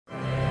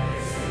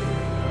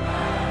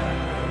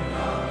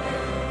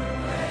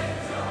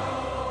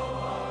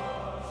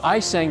I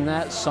sang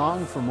that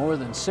song for more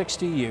than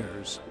 60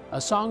 years,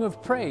 a song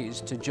of praise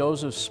to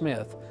Joseph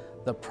Smith,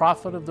 the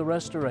prophet of the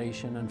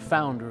Restoration and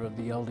founder of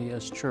the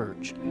LDS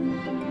Church,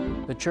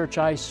 the church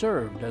I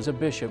served as a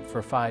bishop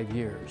for 5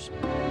 years.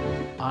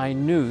 I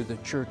knew the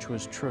church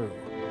was true.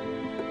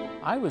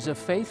 I was a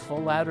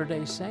faithful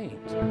Latter-day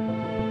Saint.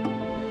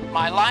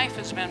 My life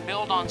has been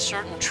built on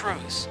certain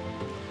truths,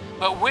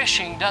 but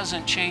wishing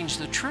doesn't change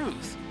the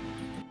truth.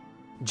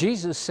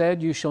 Jesus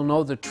said, "You shall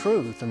know the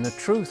truth, and the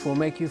truth will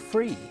make you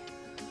free."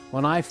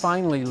 When I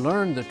finally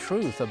learned the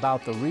truth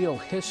about the real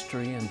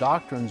history and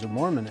doctrines of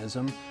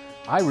Mormonism,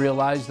 I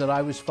realized that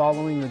I was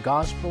following the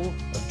gospel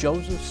of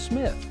Joseph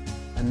Smith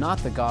and not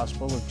the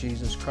gospel of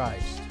Jesus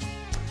Christ.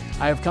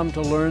 I have come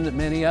to learn that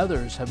many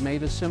others have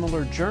made a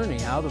similar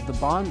journey out of the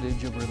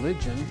bondage of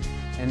religion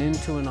and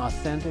into an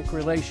authentic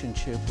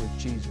relationship with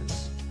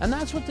Jesus. And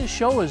that's what this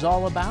show is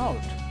all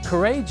about.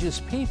 Courageous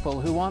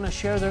people who want to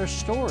share their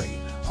story,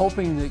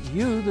 hoping that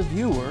you, the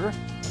viewer,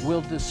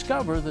 will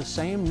discover the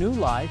same new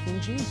life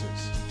in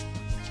Jesus.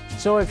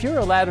 So if you're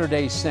a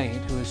Latter-day Saint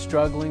who is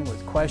struggling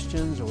with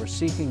questions or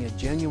seeking a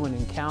genuine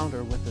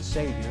encounter with the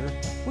Savior,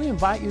 we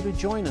invite you to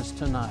join us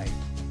tonight.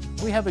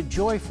 We have a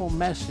joyful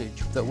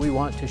message that we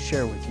want to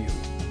share with you.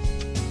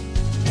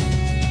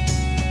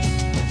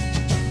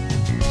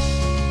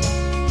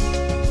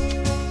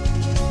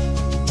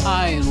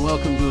 Hi, and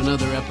welcome to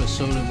another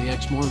episode of the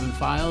Ex-Mormon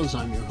Files.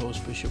 I'm your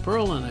host, Bishop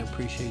Earl, and I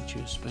appreciate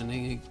you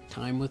spending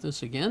time with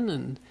us again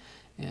and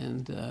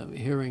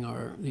hearing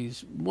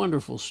these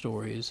wonderful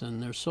stories.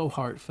 And they're so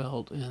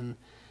heartfelt and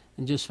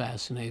just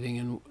fascinating.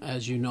 And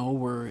as you know,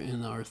 we're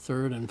in our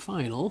third and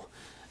final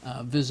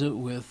visit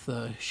with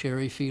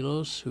Cherie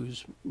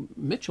Felos,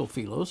 Mitchell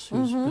Felos,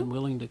 who's been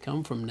willing to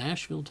come from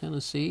Nashville,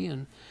 Tennessee,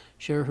 and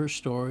share her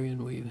story.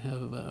 And we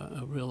have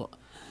a real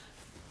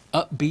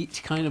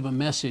upbeat kind of a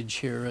message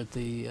here at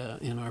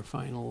in our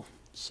final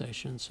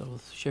session. So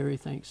Cherie,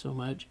 thanks so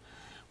much.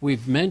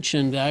 We've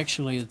mentioned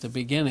actually at the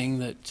beginning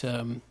that,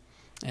 and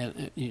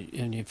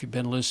if you've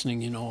been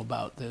listening, you know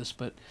about this,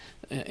 but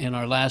in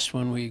our last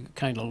one we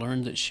kind of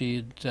learned that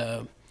she's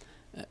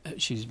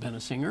been a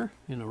singer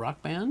in a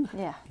rock band.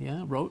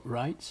 Yeah,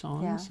 write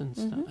songs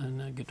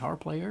and a guitar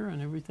player and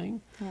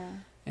everything. Yeah.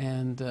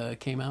 And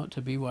came out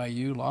to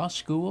BYU Law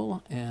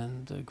School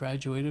and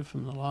graduated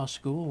from the law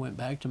school, went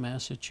back to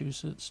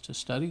Massachusetts to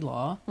study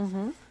law,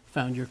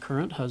 found your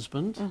current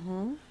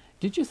husband.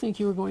 Did you think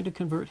you were going to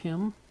convert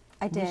him?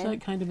 I did. Was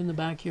that kind of in the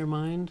back of your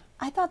mind?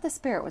 I thought the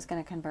Spirit was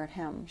going to convert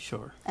him.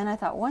 Sure. And I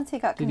thought once he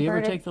got converted... Did he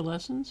ever take the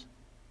lessons?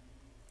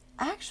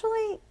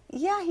 Actually,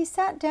 yeah, he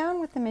sat down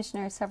with the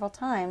missionary several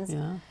times.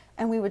 Yeah.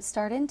 And we would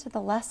start into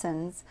the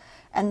lessons,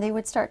 and they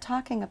would start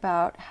talking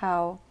about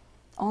how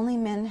only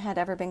men had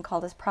ever been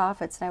called as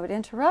prophets, and I would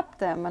interrupt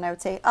them, and I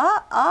would say,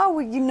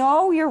 well, you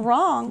know, you're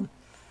wrong.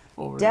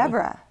 Oh, really?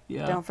 Deborah.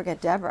 Yeah. Don't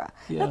forget Deborah.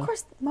 Yeah. And of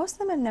course, most of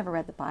them had never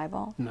read the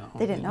Bible. No.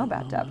 They didn't know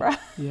about Deborah.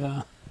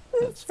 Yeah.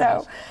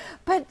 So,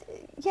 but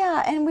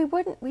yeah, and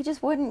we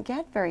just wouldn't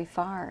get very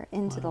far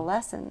into the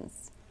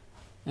lessons.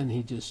 And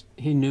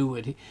he knew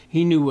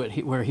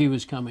where he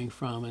was coming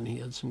from, and he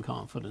had some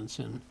confidence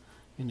in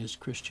his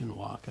Christian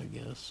walk, I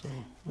guess. So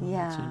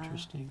that's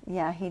interesting.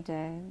 Yeah, he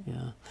did.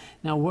 Yeah.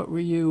 Now, what were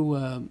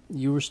you?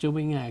 You were still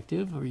being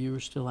active, or you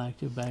were still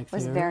active back there?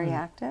 Was very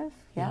active.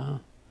 Yeah,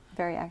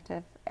 very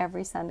active.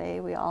 Every Sunday,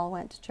 we all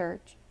went to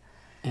church.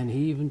 And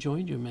he even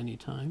joined you many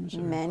times.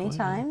 Many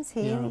times.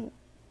 He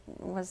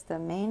was the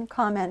main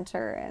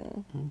commenter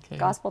in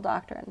gospel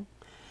doctrine.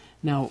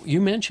 Now, you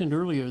mentioned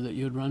earlier that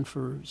you had run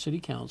for city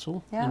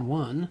council and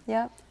won.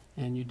 Yeah.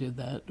 And you did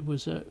that.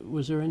 Was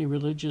there any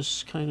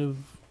religious kind of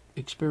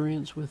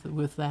experience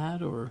with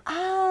that, or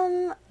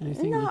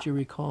anything that you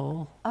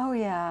recall? Oh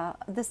yeah,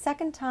 the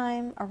second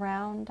time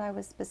around, I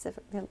was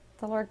specific.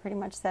 The Lord pretty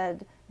much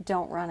said,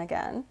 "Don't run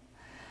again."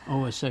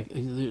 Oh, the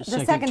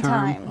second term?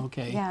 time.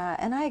 Okay. Yeah,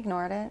 and I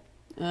ignored it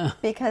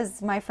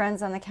because my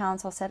friends on the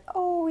council said,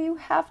 "Oh, you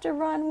have to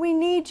run. We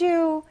need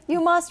you.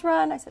 You must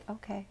run." I said,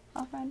 "Okay,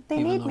 I'll run. They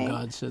need me." Even though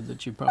God said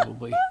that you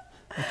probably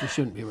that you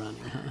shouldn't be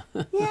running,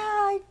 huh?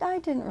 Yeah, I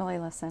didn't really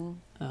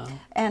listen. Oh.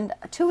 And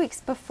 2 weeks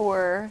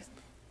before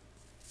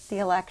the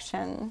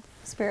election,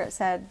 Spirit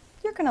said,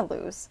 "You're going to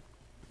lose."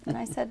 And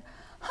I said,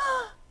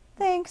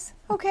 "Thanks.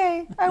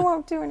 Okay, I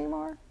won't do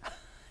anymore."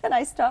 And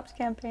I stopped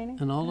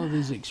campaigning. And all of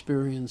these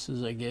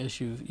experiences, I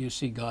guess you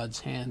see God's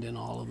hand in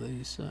all of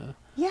these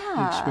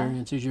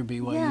experiences, your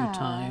BYU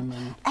time.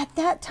 And at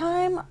that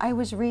time, I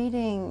was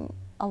reading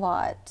a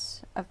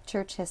lot of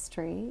church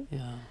history.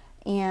 Yeah.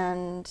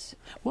 And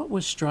what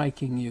was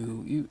striking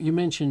you? You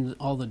mentioned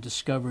all the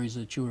discoveries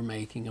that you were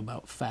making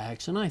about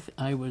facts, and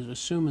I would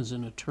assume as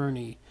an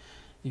attorney,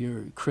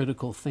 your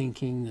critical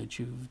thinking, that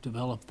you've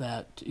developed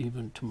that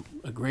even to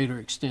a greater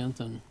extent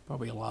than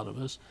probably a lot of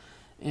us.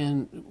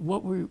 And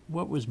what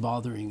was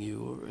bothering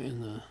you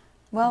in the?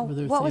 Well,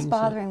 what was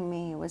bothering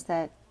me was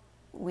that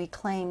we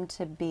claimed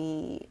to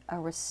be a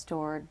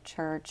restored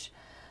church,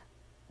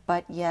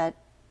 but yet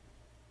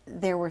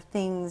there were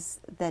things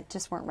that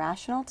just weren't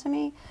rational to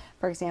me.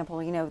 For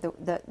example, you know,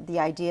 the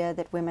idea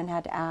that women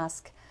had to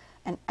ask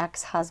an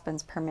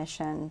ex-husband's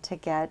permission to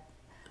get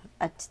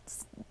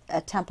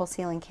a temple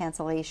ceiling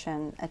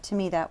cancellation, to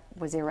me that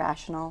was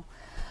irrational.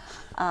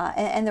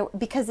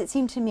 Because it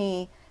seemed to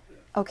me,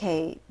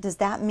 okay, does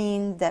that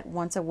mean that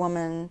once a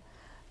woman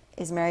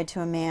is married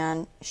to a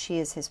man, she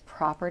is his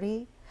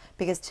property?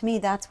 Because to me,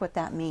 that's what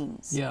that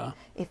means. Yeah.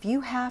 If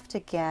you have to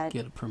get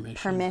a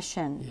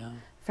permission yeah.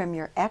 from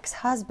your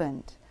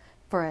ex-husband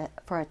for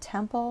a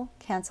temple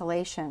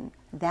cancellation,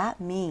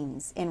 that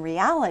means, in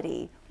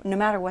reality, no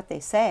matter what they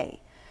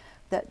say,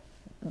 that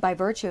by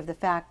virtue of the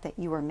fact that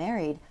you were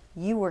married,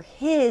 you were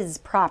his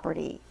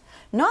property.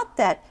 Not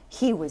that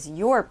he was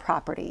your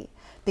property,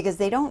 because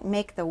they don't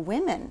make the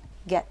women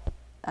get,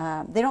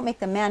 they don't make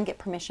the man get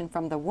permission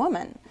from the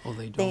woman. Oh,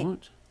 they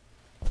don't?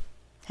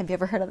 Have you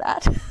ever heard of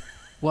that?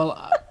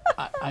 Well,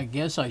 I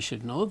guess I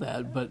should know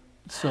that, but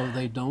so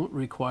they don't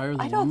require the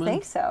woman? I don't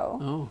think so.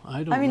 Oh, I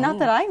don't know. I mean, not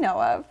that I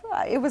know of.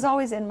 It was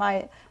always in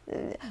my,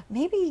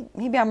 maybe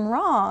I'm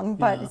wrong,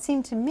 but Yeah. it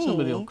seemed to me.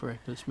 Somebody will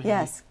correct us, maybe.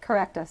 Yes,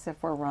 correct us if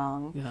we're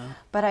wrong. Yeah.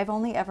 But I've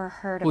only ever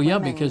heard of Well, yeah,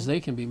 women. because they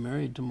can be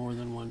married to more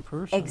than one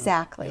person.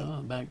 Exactly. Yeah,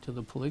 back to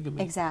the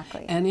polygamy.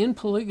 Exactly. And in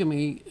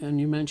polygamy,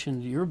 and you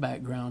mentioned your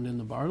background in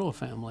the Barlow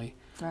family,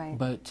 Right.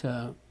 but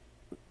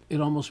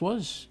it almost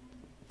was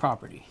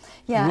property.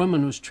 Yeah. The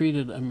woman was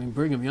treated, I mean,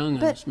 Brigham Young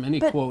has many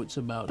quotes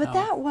about But how...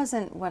 that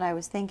wasn't what I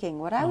was thinking.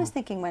 What I was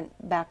thinking went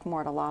back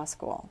more to law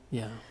school.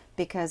 Yeah.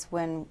 Because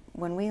when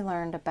we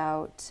learned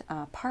about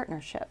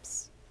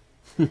partnerships,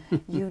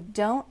 you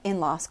don't, in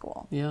law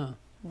school, Yeah.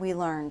 we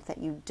learned that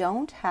you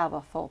don't have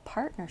a full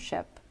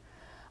partnership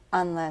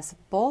unless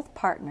both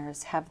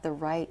partners have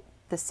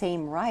the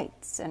same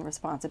rights and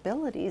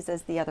responsibilities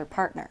as the other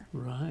partner.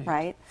 Right.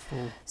 Right?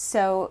 Full,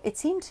 So it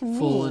seemed to me...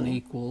 full and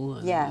equal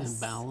and, yes, and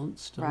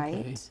balanced. Right.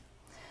 Okay.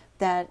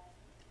 That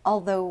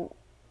although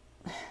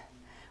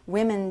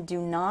women do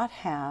not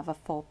have a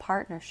full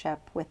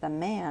partnership with a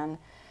man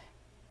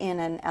in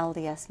an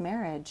LDS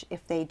marriage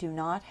if they do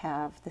not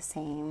have the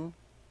same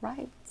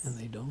rights. And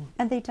they don't.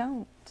 And they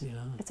don't.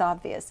 Yeah. It's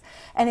obvious.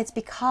 And it's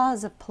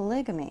because of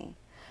polygamy.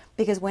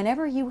 Because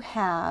whenever you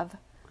have...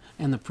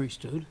 And the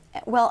priesthood.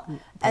 Well,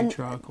 and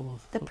Patriarchal.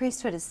 the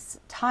priesthood is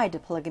tied to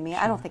polygamy.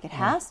 I don't think it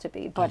has to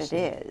be, but it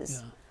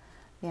is.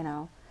 Yeah. You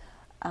know.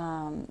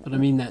 But I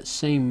mean, that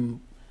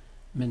same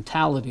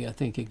mentality, I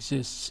think,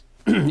 exists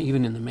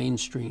even in the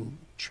mainstream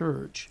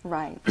church.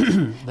 Right.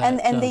 That,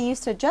 and they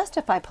used to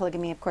justify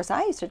polygamy. Of course,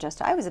 I used to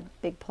justify. I was a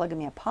big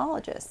polygamy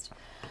apologist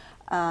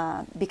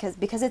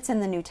because it's in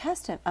the New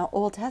Testament,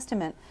 Old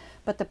Testament.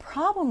 But the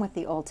problem with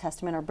the Old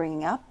Testament, or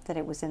bringing up that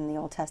it was in the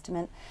Old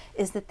Testament,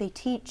 is that they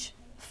teach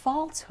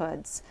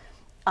falsehoods.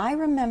 I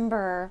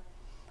remember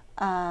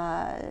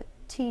a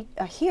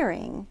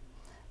hearing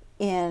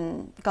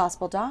in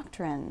gospel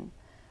doctrine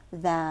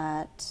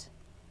that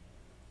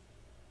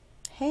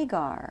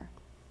Hagar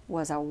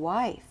was a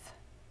wife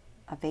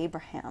of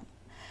Abraham.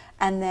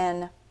 And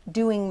then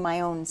doing my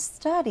own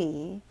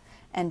study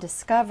and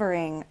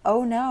discovering,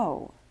 oh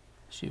no,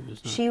 she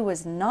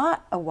was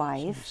not a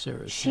wife.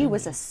 She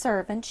was a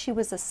servant. She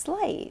was a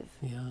slave.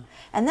 Yeah.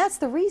 And that's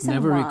the reason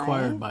Never why.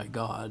 required by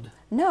God.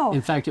 No.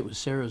 In fact, it was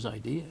Sarah's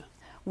idea.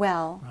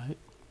 Well. Right.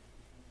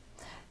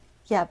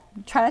 Yeah.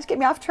 Try not to get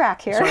me off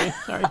track here.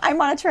 Sorry. I'm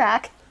on a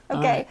track.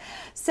 Okay. Right.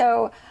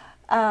 So,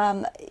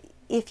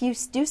 if you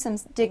do some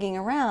digging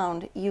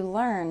around, you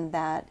learn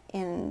that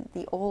in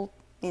the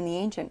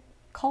ancient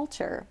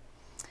culture,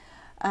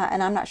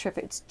 and I'm not sure if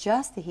it's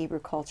just the Hebrew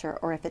culture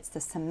or if it's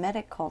the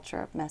Semitic culture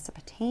of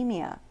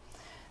Mesopotamia,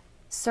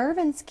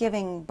 servants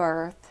giving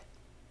birth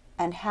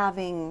and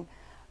having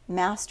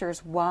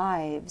masters'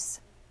 wives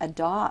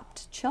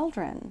adopt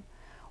children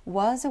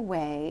was a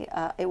way,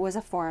 it was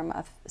a form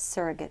of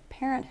surrogate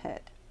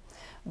parenthood.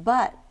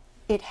 But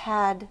it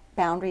had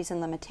boundaries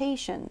and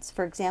limitations.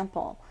 For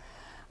example,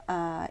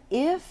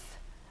 if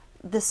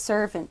the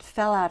servant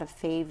fell out of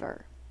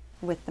favor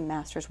with the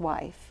master's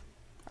wife,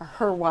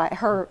 or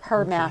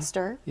her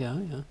master. Yeah.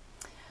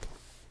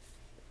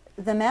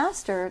 The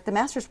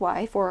master's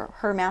wife or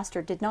her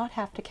master did not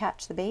have to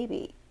catch the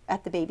baby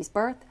at the baby's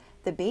birth.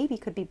 The baby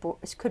could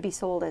be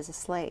sold as a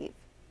slave.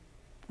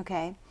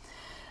 Okay,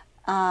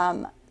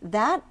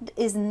 that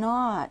is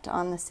not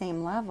on the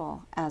same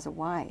level as a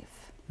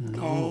wife.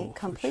 Okay, No,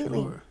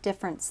 completely for sure.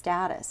 different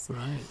status.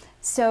 Right.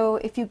 So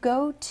if you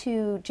go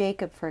to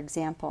Jacob, for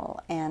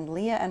example, and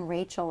Leah and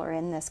Rachel are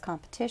in this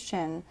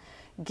competition,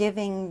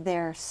 giving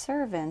their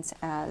servants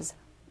as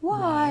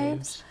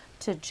wives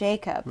to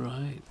Jacob.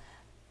 Right.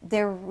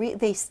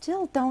 They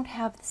still don't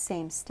have the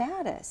same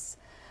status.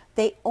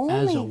 They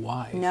only As a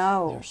wife.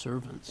 No, They're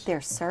servants.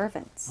 They're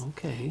servants.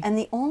 Okay. And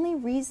the only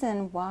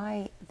reason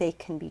why they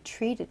can be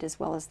treated as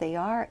well as they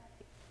are,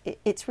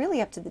 it's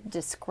really up to the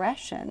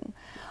discretion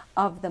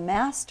of the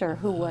master,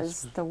 who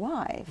was the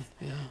wife,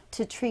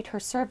 to treat her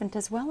servant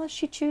as well as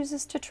she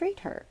chooses to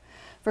treat her.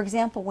 For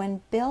example,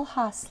 when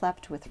Bilhah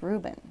slept with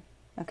Reuben,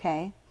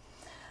 okay,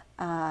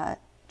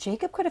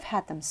 Jacob could have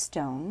had them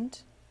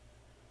stoned.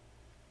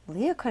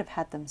 Leah could have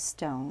had them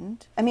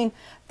stoned. I mean,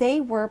 they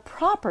were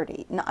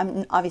property. I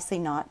mean, obviously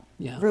not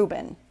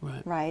Reuben,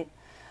 right?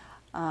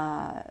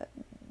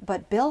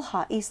 But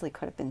Bilhah easily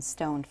could have been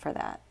stoned for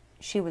that.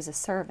 She was a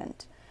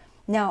servant.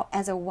 Now,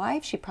 as a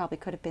wife, she probably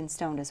could have been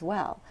stoned as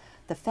well.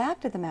 The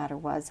fact of the matter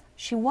was,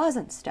 she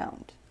wasn't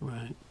stoned.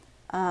 Right.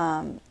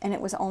 And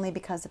it was only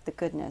because of the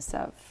goodness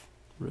of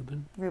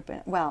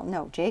Reuben. Well,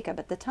 no, Jacob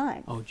at the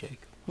time. Oh,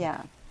 Jacob.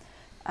 Yeah.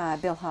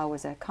 Bilhah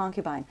was a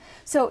concubine.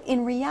 So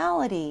in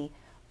reality,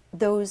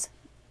 those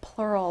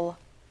plural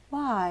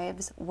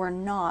wives were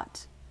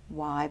not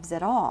wives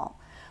at all.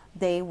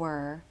 They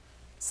were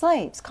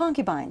slaves,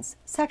 concubines,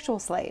 sexual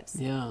slaves.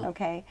 Yeah.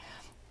 Okay?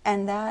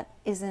 And that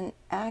isn't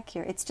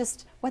accurate. It's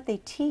just what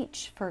they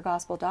teach for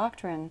gospel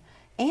doctrine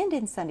and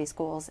in Sunday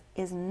schools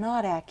is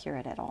not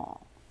accurate at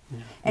all.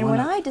 Yeah. And when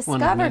I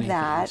discovered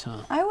that,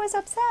 I was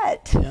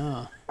upset.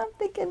 Yeah. I'm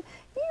thinking,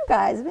 you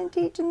guys have been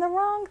teaching the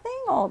wrong thing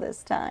all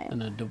this time.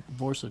 And a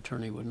divorce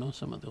attorney would know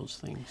some of those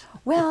things.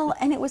 Well,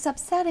 and it was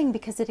upsetting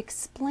because it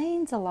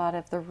explains a lot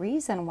of the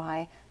reason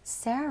why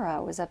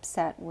Sarah was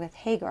upset with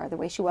Hagar the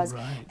way she was,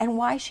 and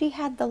why she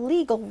had the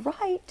legal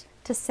right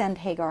to send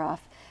Hagar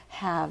off,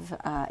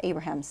 have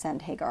Abraham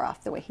send Hagar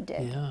off the way he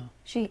did.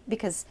 Yeah.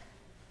 Because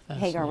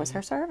Hagar was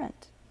her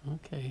servant.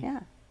 Okay. Yeah.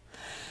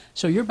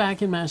 So you're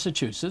back in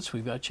Massachusetts.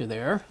 We've got you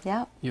there.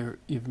 Yeah.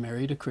 You've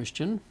married a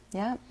Christian.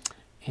 Yeah.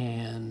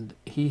 And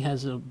he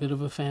has a bit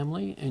of a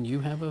family, and you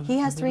have a. He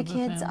has 3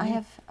 kids. I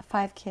have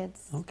 5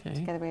 kids. Okay.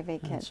 Together we have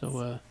 8 kids.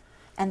 So.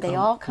 And they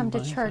all come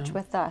to church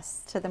with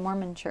us, to the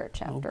Mormon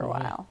church after a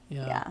while.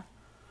 Yeah.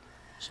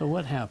 So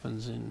what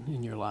happens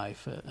in your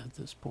life at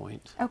this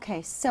point?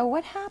 Okay, so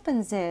what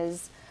happens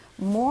is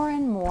more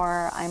and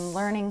more I'm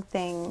learning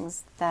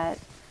things that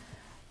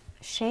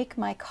shake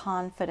my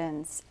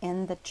confidence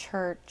in the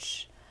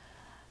church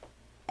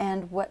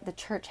and what the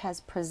church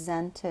has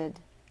presented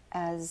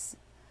as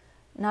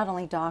not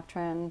only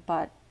doctrine,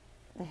 but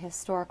the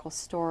historical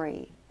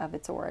story of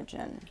its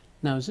origin.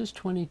 Now, is this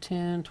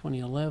 2010,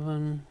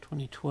 2011,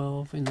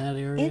 2012, in that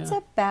area? It's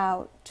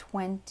about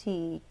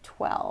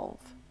 2012.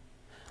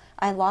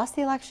 I lost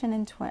the election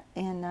in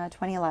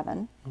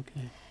 2011.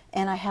 Okay.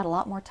 And I had a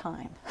lot more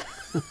time.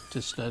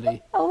 To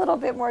study. A little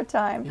bit more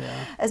time.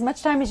 Yeah. As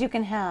much time as you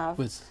can have.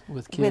 With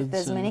kids. With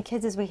as many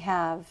kids as we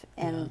have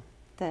in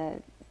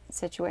the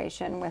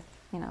situation with,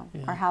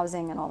 our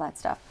housing and all that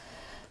stuff.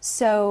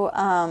 So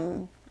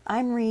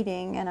I'm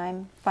reading and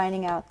I'm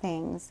finding out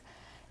things.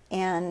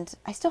 And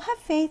I still have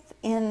faith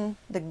in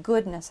the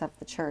goodness of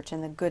the church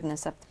and the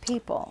goodness of the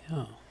people.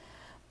 Yeah.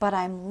 But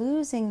I'm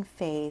losing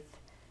faith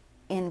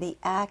in the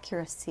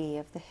accuracy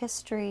of the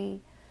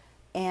history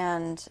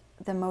and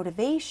the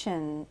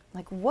motivation.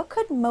 Like, what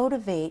could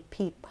motivate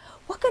people?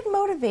 What could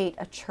motivate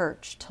a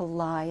church to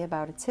lie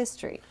about its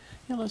history?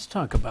 Yeah, let's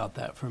talk about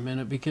that for a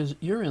minute, because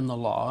you're in the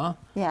law.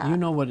 Yeah. You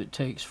know what it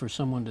takes for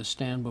someone to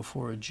stand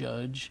before a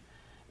judge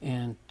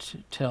and to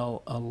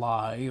tell a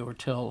lie or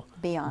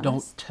Be honest.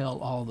 don't tell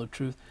all the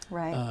truth.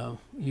 Right.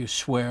 You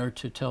swear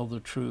to tell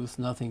the truth,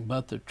 nothing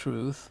but the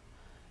truth,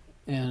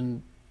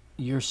 and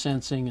you're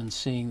sensing and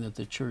seeing that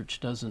the church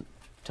doesn't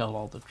tell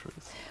all the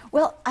truth.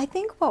 Well, I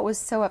think what was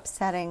so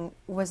upsetting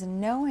was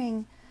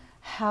knowing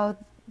how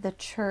the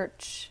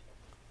church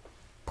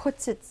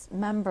puts its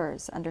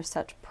members under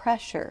such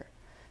pressure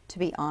to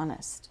be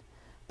honest.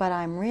 But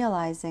I'm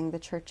realizing the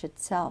church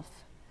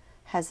itself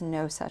has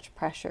no such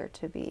pressure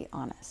to be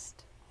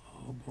honest.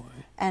 Oh boy.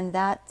 And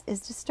that is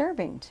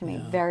disturbing to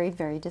me, very,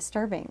 very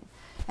disturbing.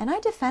 And I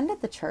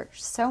defended the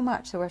church so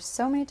much. There were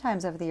so many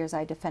times over the years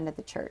I defended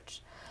the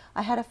church.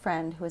 I had a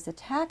friend who was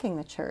attacking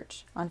the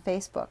church on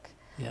Facebook.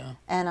 Yeah.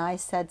 And I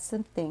said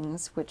some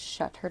things which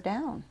shut her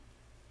down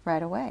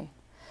right away.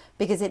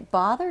 Because it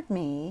bothered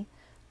me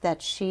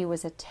that she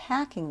was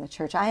attacking the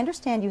church. I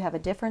understand you have a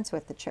difference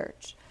with the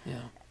church.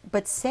 Yeah.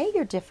 But say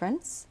your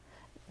difference.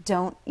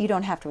 You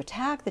don't have to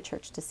attack the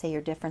church to say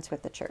your difference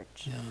with the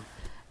church. Yeah.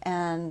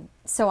 And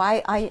so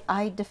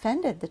I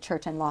defended the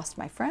church and lost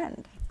my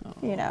friend,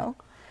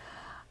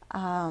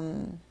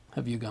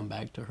 Have you gone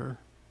back to her?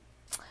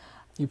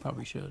 You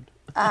probably should.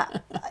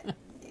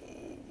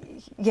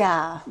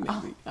 Yeah.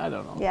 Maybe. I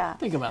don't know. Yeah.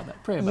 Think about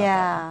that. Pray about that.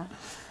 Yeah.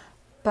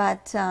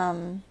 But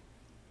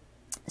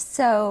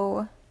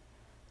so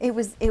it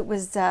was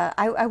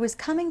I was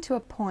coming to a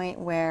point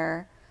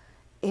where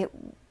it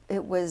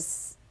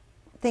was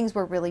things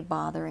were really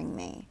bothering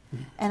me.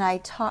 And I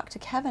talked to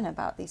Kevin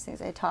about these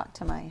things. I talked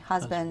to my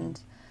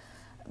husband,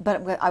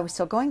 but I was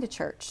still going to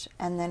church.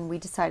 And then we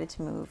decided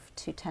to move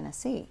to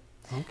Tennessee.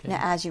 Okay. Now,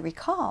 as you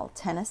recall,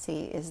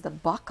 Tennessee is the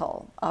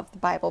buckle of the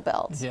Bible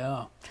Belt.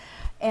 Yeah.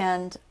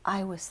 And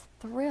I was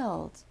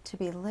thrilled to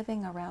be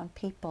living around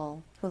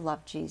people who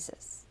love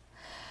Jesus.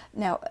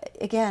 Now,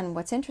 again,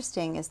 what's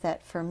interesting is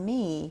that for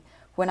me,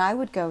 when I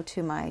would go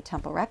to my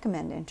Temple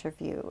Recommend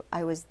interview,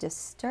 I was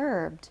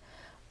disturbed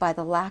by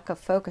the lack of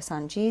focus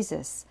on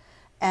Jesus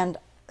and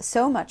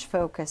so much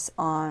focus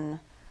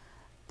on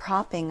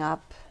propping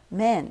up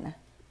men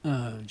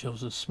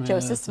Joseph Smith,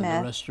 Joseph and the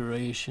Smith,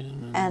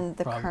 Restoration, and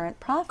the current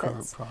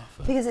prophets.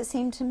 Because it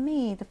seemed to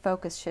me the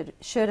focus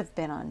should have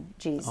been on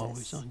Jesus.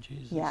 Always on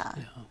Jesus. Yeah.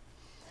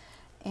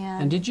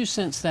 And did you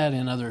sense that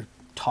in other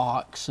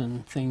talks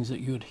and things that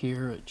you would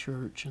hear at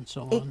church and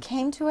so on? It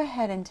came to a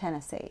head in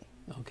Tennessee.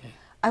 Okay.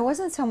 I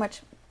wasn't so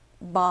much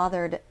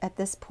bothered at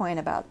this point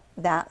about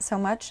that so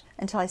much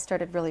until I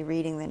started really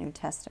reading the New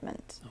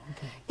Testament.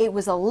 Okay. It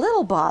was a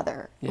little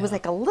bother. Yeah. It was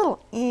like a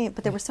little,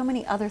 but there were so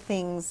many other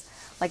things,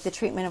 like the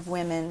treatment of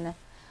women,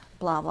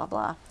 blah blah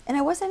blah. And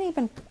I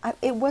wasn't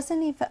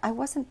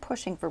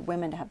pushing for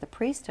women to have the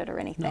priesthood or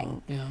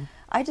anything. No, yeah.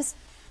 I just,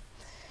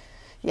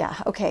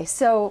 yeah, okay.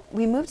 So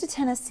we moved to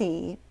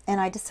Tennessee, and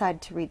I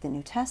decided to read the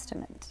New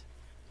Testament.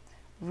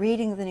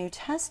 Reading the New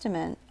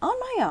Testament on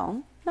my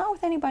own, not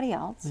with anybody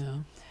else. Yeah.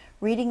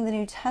 Reading the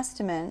New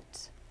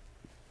Testament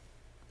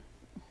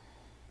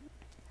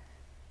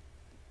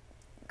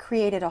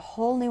created a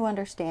whole new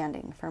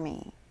understanding for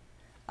me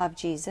of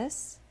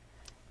Jesus,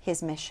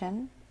 his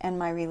mission, and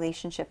my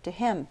relationship to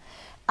him.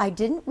 I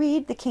didn't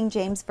read the King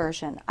James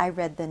Version. I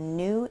read the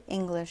New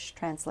English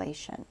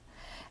translation.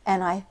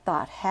 And I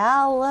thought,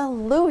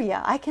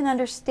 hallelujah, I can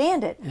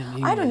understand it.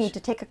 I don't need to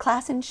take a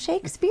class in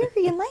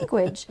Shakespearean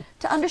language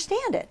to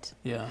understand it.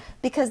 Yeah.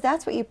 Because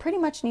that's what you pretty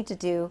much need to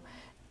do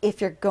if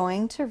you're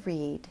going to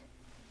read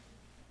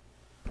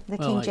the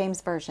King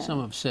James Version. Some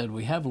have said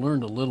we have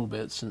learned a little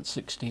bit since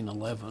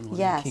 1611 with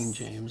the King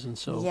James, and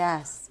so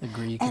the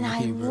Greek and the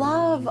Hebrew. And I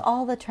love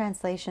all the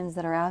translations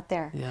that are out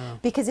there. Yeah.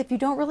 Because if you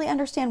don't really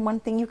understand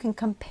one thing, you can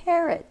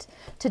compare it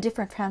to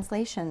different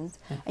translations,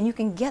 and you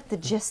can get the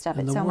gist of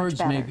it so much better. And the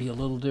words may be a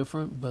little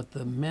different, but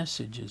the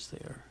message is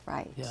there.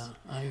 Right. Yeah,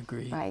 I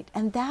agree. Right.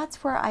 And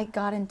that's where I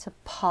got into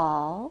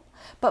Paul.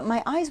 But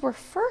my eyes were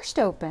first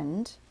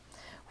opened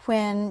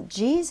when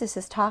Jesus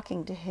is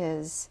talking to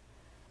his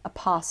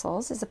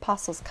apostles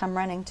come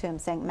running to him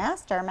saying,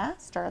 Master,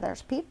 Master,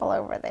 there's people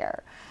over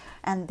there,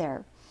 and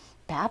they're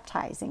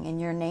baptizing in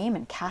your name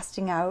and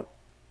casting out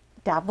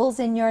devils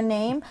in your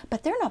name,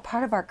 but they're not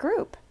part of our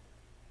group.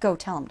 Go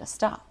tell them to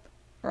stop,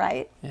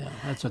 right? Yeah,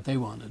 that's what they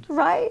wanted.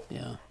 Right?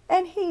 Yeah.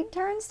 And he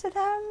turns to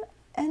them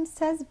and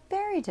says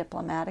very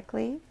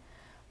diplomatically,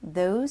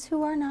 those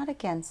who are not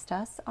against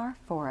us are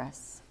for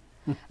us.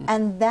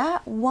 And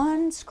that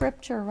one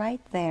scripture right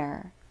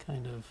there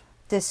kind of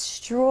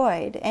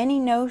destroyed any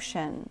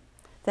notion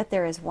that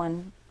there is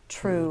one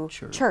true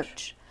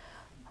church.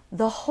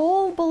 The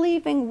whole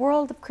believing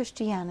world of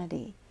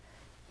Christianity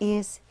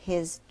is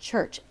his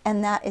church,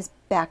 and that is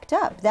backed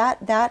up.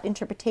 That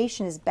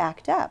interpretation is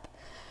backed up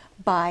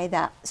by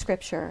that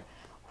scripture,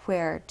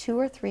 where 2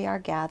 or 3 are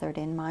gathered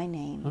in my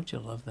name. Don't you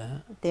love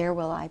that? There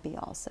will I be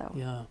also.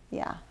 Yeah.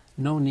 Yeah.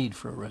 No need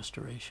for a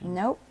restoration.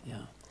 Nope.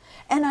 Yeah.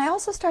 And I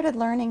also started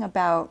learning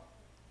about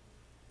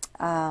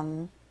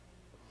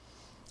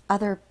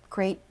other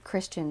great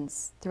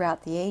Christians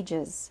throughout the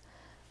ages,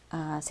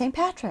 St.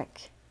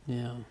 Patrick.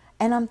 Yeah.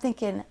 And I'm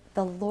thinking,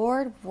 the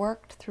Lord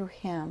worked through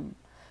him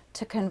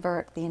to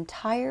convert the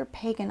entire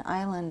pagan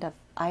island of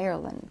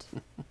Ireland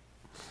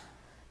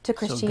to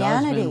Christianity. So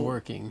God's been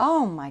working.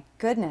 Oh my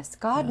goodness,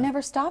 God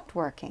never stopped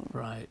working.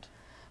 Right.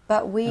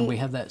 But and we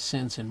have that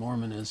sense in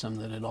Mormonism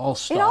that it all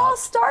stopped. It all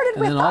started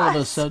with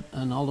us.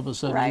 And all of a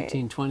sudden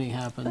 1820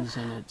 happens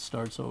and it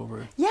starts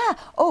over. Yeah.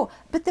 Oh,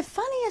 but the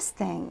funniest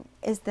thing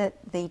is that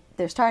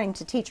they're starting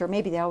to teach, or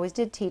maybe they always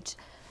did teach,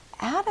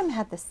 Adam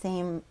had the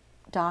same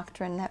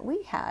doctrine that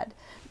we had.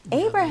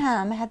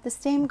 Abraham had the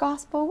same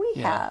gospel we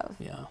have.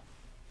 Yeah.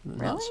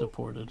 Really? Not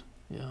supported.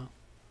 Yeah.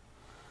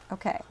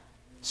 Okay.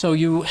 So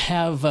you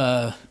have,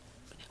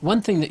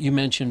 one thing that you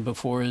mentioned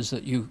before is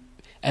that you,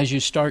 as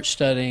you start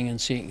studying and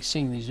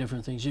seeing these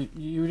different things,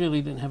 you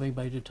really didn't have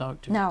anybody to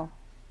talk to. No.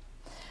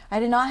 I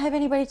did not have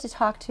anybody to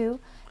talk to.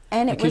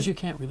 And because you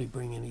can't really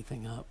bring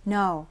anything up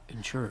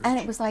in church. And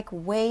it was like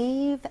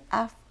wave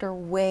after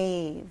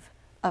wave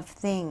of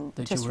things,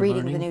 just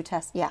reading the New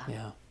Testament. Yeah.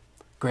 Yeah.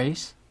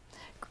 Grace?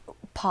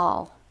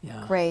 Paul.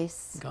 Yeah.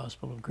 Grace.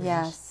 Gospel of grace.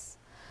 Yes.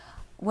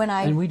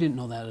 And we didn't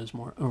know that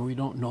we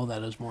don't know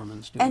that as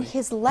Mormons, do we? And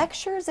his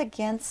lectures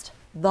against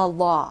the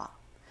law,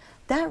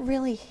 that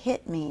really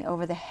hit me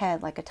over the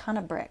head like a ton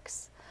of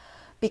bricks.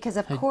 Because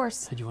of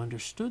course... Had you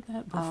understood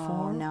that before?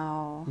 Oh,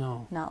 no.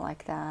 No. Not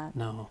like that.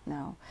 No.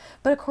 No.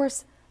 But of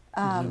course,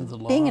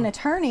 being an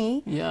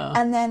attorney,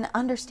 and then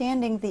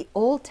understanding the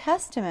Old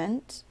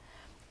Testament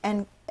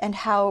and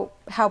how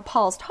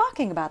Paul's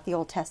talking about the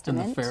Old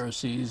Testament. And the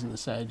Pharisees and the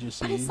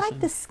Sadducees. But it's like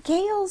the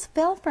scales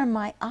fell from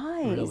my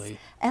eyes. Really?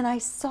 And I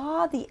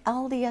saw the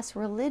LDS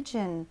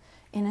religion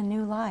in a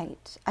new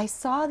light. I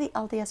saw the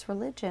LDS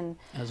religion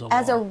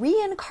as a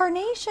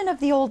reincarnation of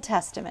the Old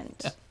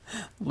Testament.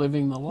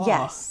 Living the law.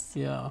 Yes.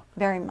 Yeah.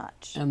 Very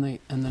much. And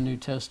the New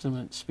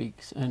Testament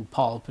speaks, and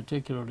Paul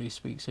particularly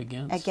speaks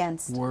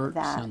against works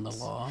and the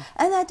law.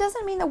 And that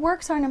doesn't mean that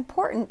works aren't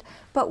important,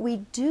 but we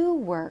do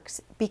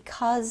works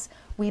because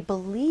we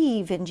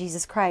believe in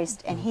Jesus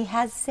Christ and he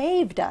has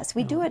saved us.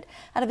 We do it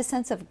out of a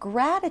sense of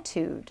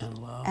gratitude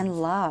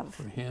and love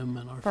for him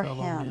and our fellow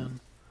men.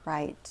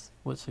 Right.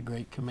 What's the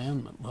great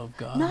commandment? Love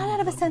God. Not out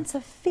of a sense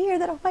of fear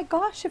that, oh my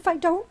gosh, if I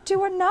don't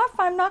do enough,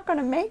 I'm not going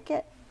to make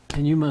it.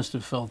 And you must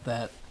have felt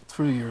that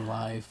through your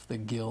life, the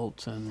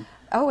guilt and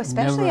Oh,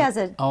 especially never as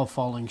a all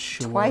falling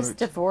short. twice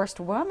divorced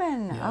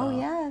woman. Yeah. Oh,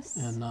 yes.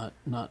 And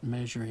not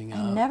measuring up.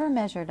 I never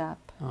measured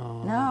up.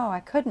 Oh, No,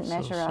 I couldn't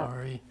measure so up.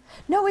 sorry.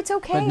 No, it's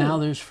okay. But now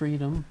there's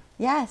freedom.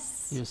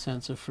 Yes. Your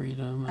sense of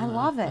freedom. I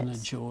love it. And a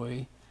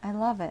joy. I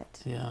love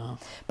it. Yeah.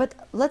 But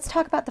let's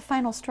talk about the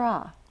final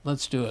straw.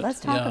 Let's do it. Let's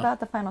talk Yeah. about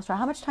the final straw.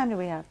 How much time do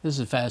we have? This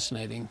is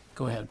fascinating.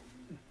 Go ahead.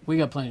 We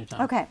got plenty of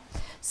time. Okay.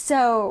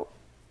 So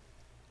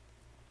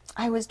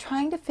I was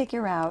trying to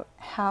figure out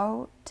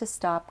how to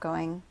stop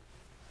going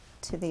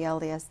to the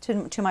LDS,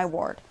 to my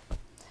ward.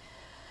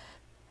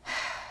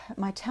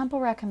 My temple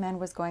recommend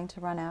was going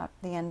to run out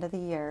the end of the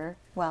year.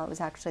 Well, it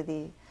was actually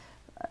the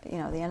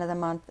end of the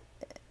month,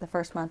 the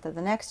first month of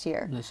the next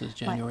year. This is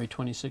January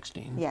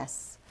 2016.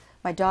 Yes.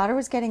 My daughter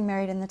was getting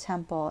married in the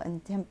temple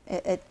in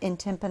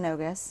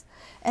Timpanogos,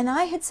 and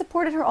I had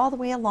supported her all the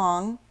way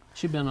along.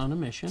 She'd been on a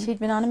mission. She'd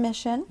been on a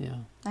mission. Yeah.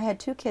 I had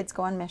 2 kids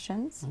go on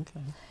missions.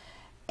 Okay.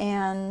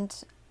 And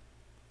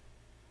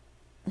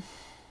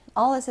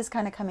all this is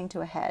kind of coming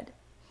to a head.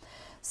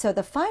 So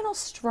the final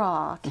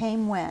straw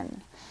came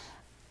when?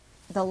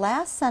 The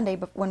last Sunday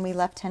when we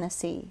left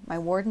Tennessee, my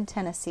ward in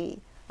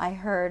Tennessee, I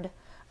heard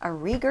a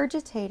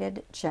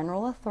regurgitated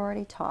general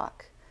authority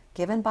talk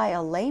given by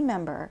a lay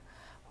member,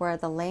 where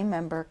the lay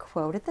member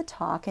quoted the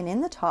talk, and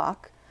in the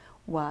talk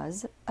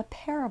was a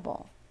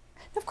parable.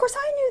 Of course,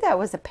 I knew that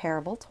was a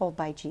parable told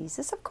by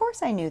Jesus. Of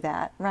course I knew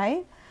that,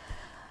 right?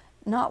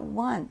 Not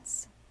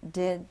once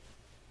did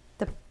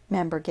the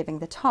member giving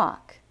the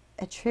talk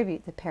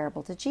attribute the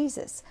parable to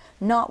Jesus.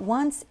 Not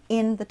once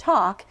in the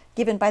talk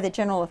given by the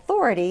general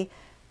authority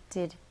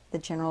did the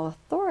general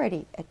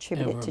authority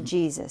attribute it to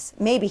Jesus.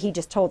 Maybe he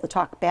just told the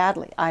talk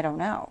badly. I don't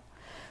know.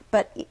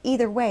 But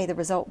either way, the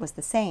result was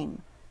the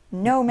same.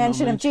 No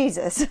mention of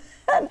Jesus.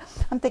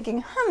 I'm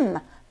thinking,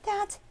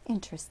 that's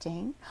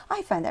interesting.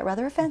 I find that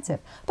rather offensive.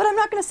 But I'm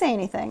not going to say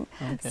anything.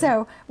 Okay.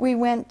 So we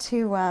went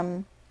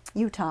to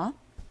Utah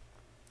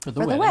For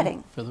the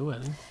wedding. For the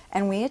wedding.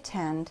 and we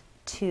attend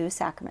 2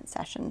 sacrament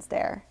sessions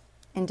there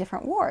in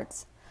different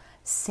wards.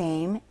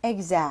 Same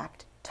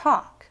exact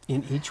talk.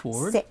 In each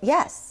ward?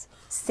 Yes.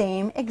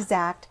 Same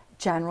exact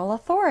general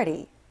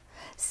authority.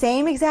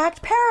 Same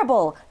exact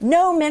parable.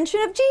 No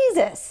mention of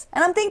Jesus.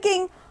 And I'm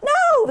thinking,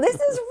 no, this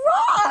is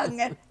wrong.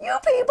 You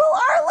people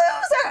are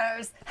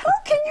losers. How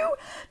can you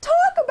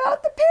talk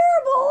about the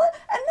parable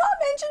and not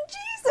mention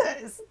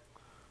Jesus?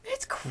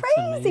 It's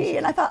crazy.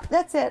 And I thought,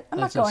 that's it. I'm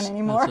not going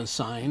anymore. That's a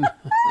sign.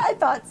 I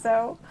thought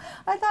so.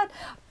 I thought,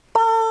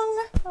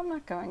 bong, I'm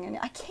not going any.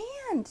 I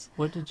can't.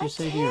 What did you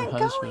say to I your can't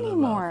husband go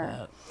anymore. about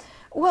that?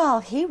 Well,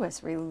 he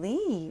was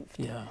relieved.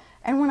 Yeah.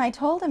 And when I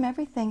told him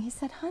everything, he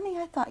said, honey,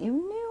 I thought you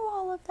knew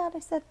all of that. I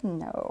said,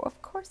 no,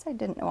 of course I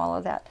didn't know all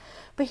of that.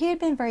 But he had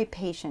been very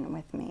patient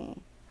with me.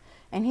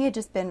 And he had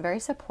just been very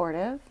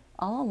supportive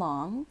all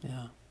along.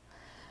 Yeah.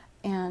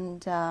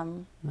 And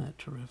Isn't that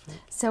terrific?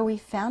 so we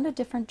found a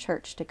different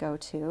church to go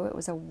to. It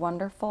was a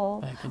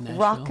wonderful Back in Nashville?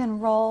 rock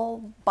and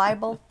roll,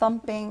 Bible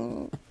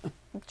thumping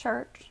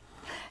church.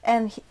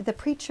 And the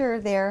preacher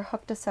there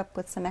hooked us up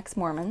with some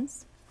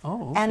ex-Mormons.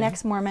 Oh, An okay.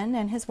 ex-Mormon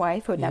and his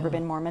wife, who had never Yeah.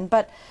 been Mormon,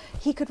 but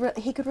he could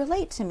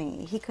relate to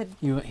me. He could,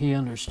 He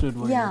understood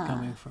where Yeah. you're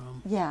coming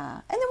from. yeah.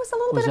 And there was a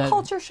little Was bit of that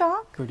culture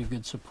shock. Pretty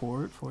good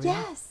support for you?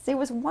 Yes, it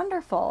was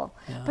wonderful.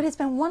 Yeah. But it's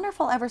been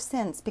wonderful ever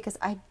since, because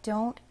I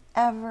don't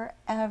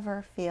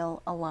ever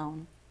feel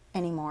alone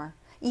anymore,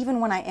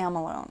 even when I am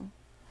alone,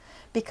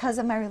 because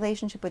of my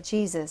relationship with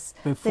Jesus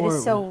that Before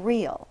is it so was-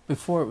 real.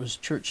 Before it was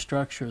church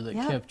structure that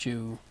Yeah. kept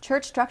you...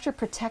 Church structure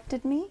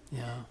protected me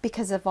Yeah.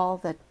 because of all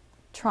the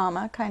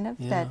trauma kind of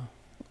that Yeah.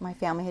 my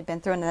family had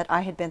been through and that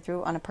I had been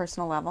through on a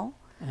personal level.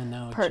 And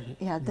now,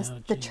 Yeah, now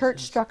the church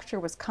Jesus. structure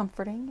was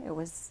comforting. It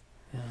was,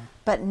 Yeah.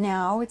 but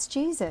now it's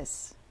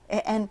Jesus,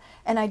 and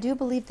I do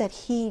believe that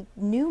he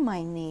knew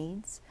my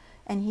needs,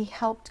 and he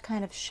helped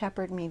kind of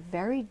shepherd me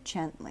very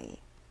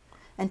gently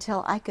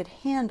until I could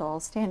handle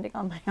standing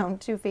on my own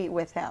 2 feet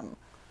with him.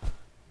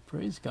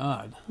 Praise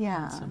God.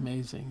 Yeah. It's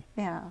amazing.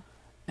 Yeah.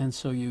 And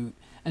so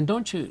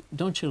don't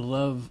you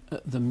love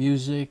the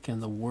music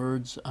and the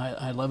words?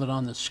 I love it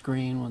on the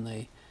screen when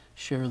they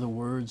share the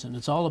words, and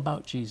it's all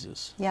about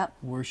Jesus. Yep.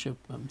 Worship.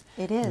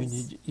 It I is.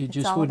 mean, you It's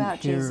just all wouldn't about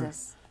hear.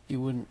 Jesus.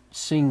 You wouldn't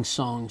sing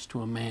songs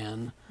to a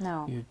man.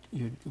 No.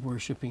 You're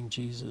worshiping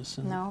Jesus.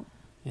 And, No.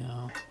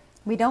 Yeah.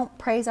 We don't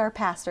praise our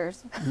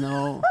pastors.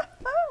 No.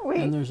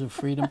 And there's a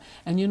freedom.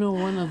 And you know,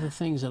 one of the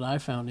things that I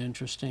found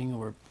interesting,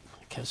 or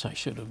I guess I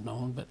should have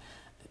known, but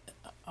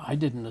I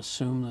didn't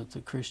assume that the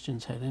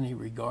Christians had any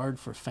regard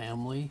for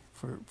family,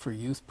 for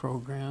youth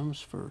programs,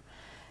 for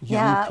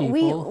young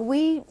people.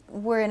 we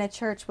were in a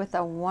church with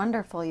a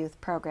wonderful youth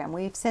program.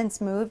 We've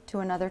since moved to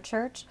another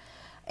church,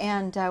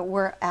 and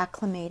we're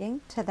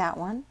acclimating to that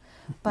one.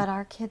 But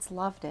our kids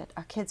loved it.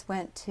 Our kids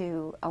went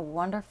to a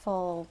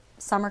wonderful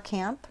summer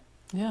camp,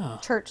 Yeah.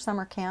 church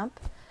summer camp.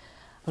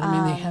 But I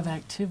mean, they have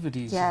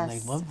activities and they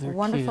love their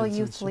wonderful kids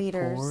youth and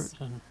leaders,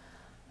 and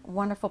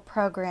wonderful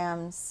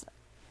programs.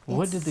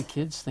 what did the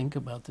kids think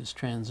about this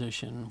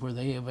transition? Were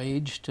they of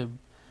age to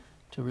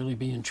really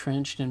be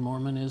entrenched in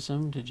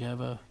Mormonism? Did you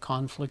have a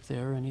conflict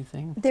there or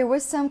anything? There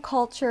was some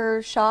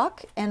culture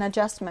shock and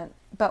adjustment,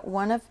 but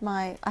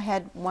I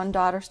had one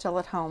daughter still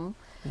at home,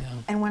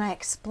 and when I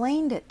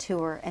explained it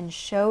to her and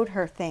showed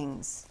her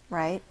things,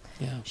 right,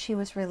 she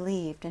was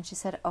relieved, and she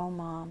said, "Oh,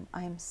 Mom,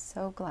 I am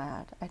so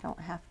glad I don't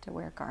have to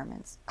wear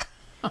garments."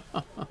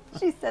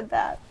 She said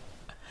that.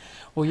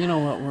 Well, you know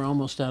what, we're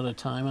almost out of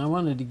time. I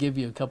wanted to give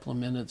you a couple of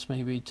minutes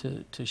maybe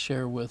to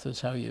share with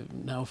us how you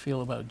now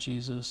feel about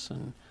Jesus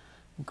and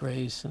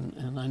grace,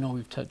 and I know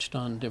we've touched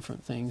on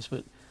different things,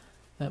 but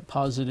that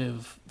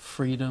positive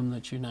freedom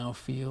that you now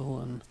feel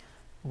and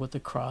what the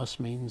cross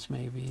means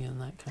maybe and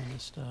that kind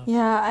of stuff.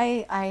 Yeah,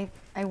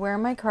 I wear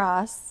my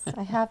cross.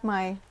 I have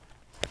my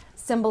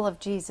symbol of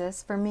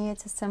Jesus. For me,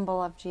 it's a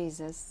symbol of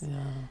Jesus.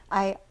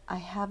 Yeah. I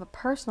have a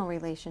personal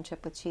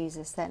relationship with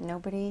Jesus that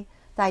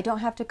I don't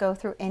have to go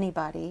through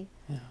anybody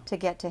to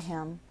get to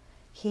him.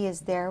 He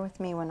is there with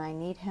me when I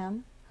need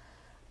him.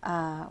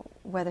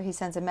 Whether he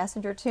sends a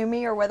messenger to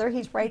me or whether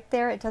he's right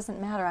there, it doesn't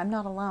matter. I'm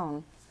not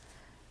alone.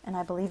 And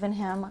I believe in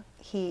him.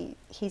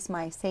 He's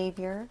my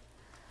Savior.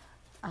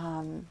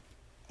 And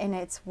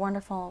it's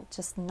wonderful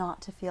just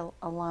not to feel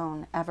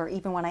alone ever,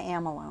 even when I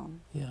am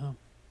alone. Yeah.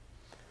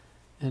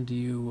 And do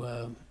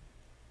you,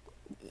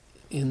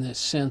 in this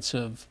sense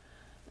of,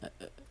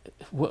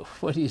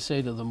 what do you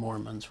say to the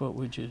Mormons? What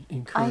would you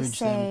encourage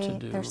them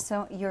to do? I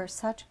say, you're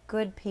such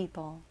good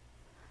people.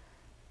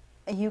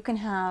 You can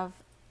have,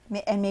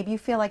 and maybe you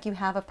feel like you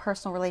have a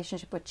personal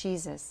relationship with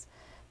Jesus,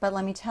 but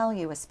let me tell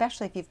you,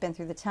 especially if you've been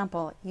through the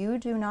temple, you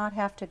do not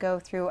have to go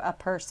through a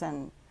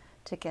person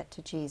to get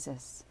to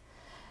Jesus.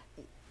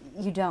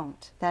 You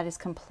don't. That is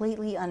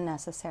completely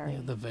unnecessary.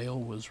 Yeah, the veil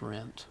was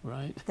rent,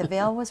 right? The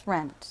veil was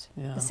rent.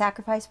 Yeah. The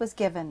sacrifice was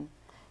given.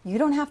 You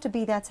don't have to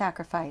be that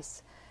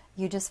sacrifice.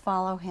 You just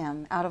follow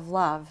him out of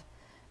love,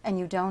 and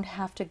you don't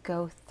have to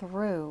go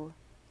through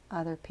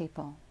other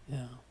people.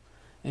 Yeah.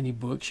 Any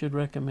books you'd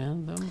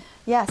recommend them?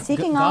 Yeah,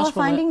 Seeking Allah,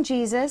 Finding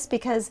Jesus,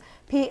 because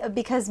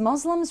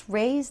Muslims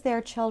raise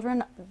their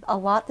children a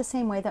lot the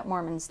same way that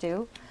Mormons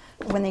do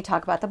when they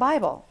talk about the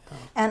Bible.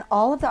 And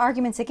all of the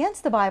arguments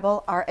against the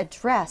Bible are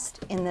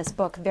addressed in this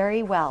book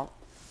very well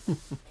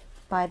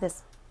by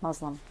this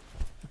Muslim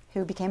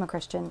who became a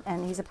Christian,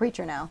 and he's a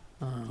preacher now.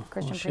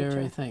 Christian preacher.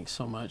 Cherie, thanks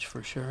so much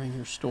for sharing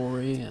your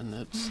story, and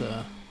it's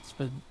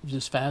been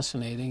just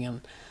fascinating.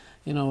 And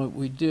you know,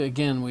 we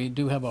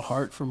do have a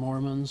heart for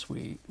Mormons.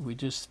 We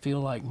just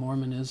feel like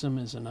Mormonism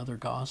is another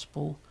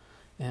gospel.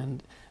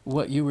 And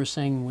what you were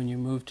saying when you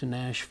moved to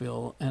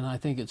Nashville, and I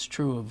think it's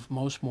true of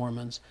most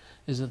Mormons,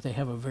 is that they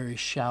have a very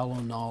shallow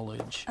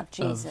knowledge of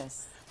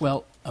Jesus.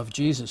 Of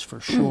Jesus for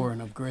sure,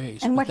 and of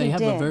grace. And but what they he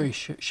have did. a very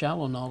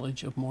shallow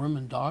knowledge of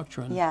Mormon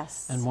doctrine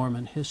and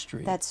Mormon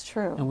history. That's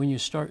true. And when you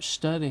start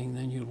studying,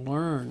 then you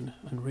learn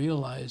and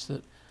realize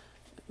that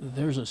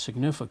there's a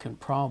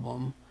significant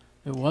problem.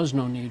 There was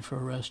no need for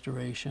a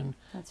restoration.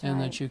 That's and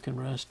right. that you can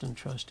rest and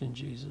trust in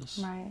Jesus.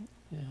 Right.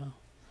 Yeah.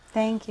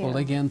 Thank you. Well,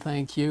 again,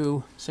 thank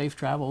you. Safe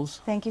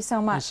travels. Thank you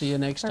so much. We'll see you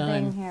next for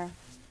time. being here.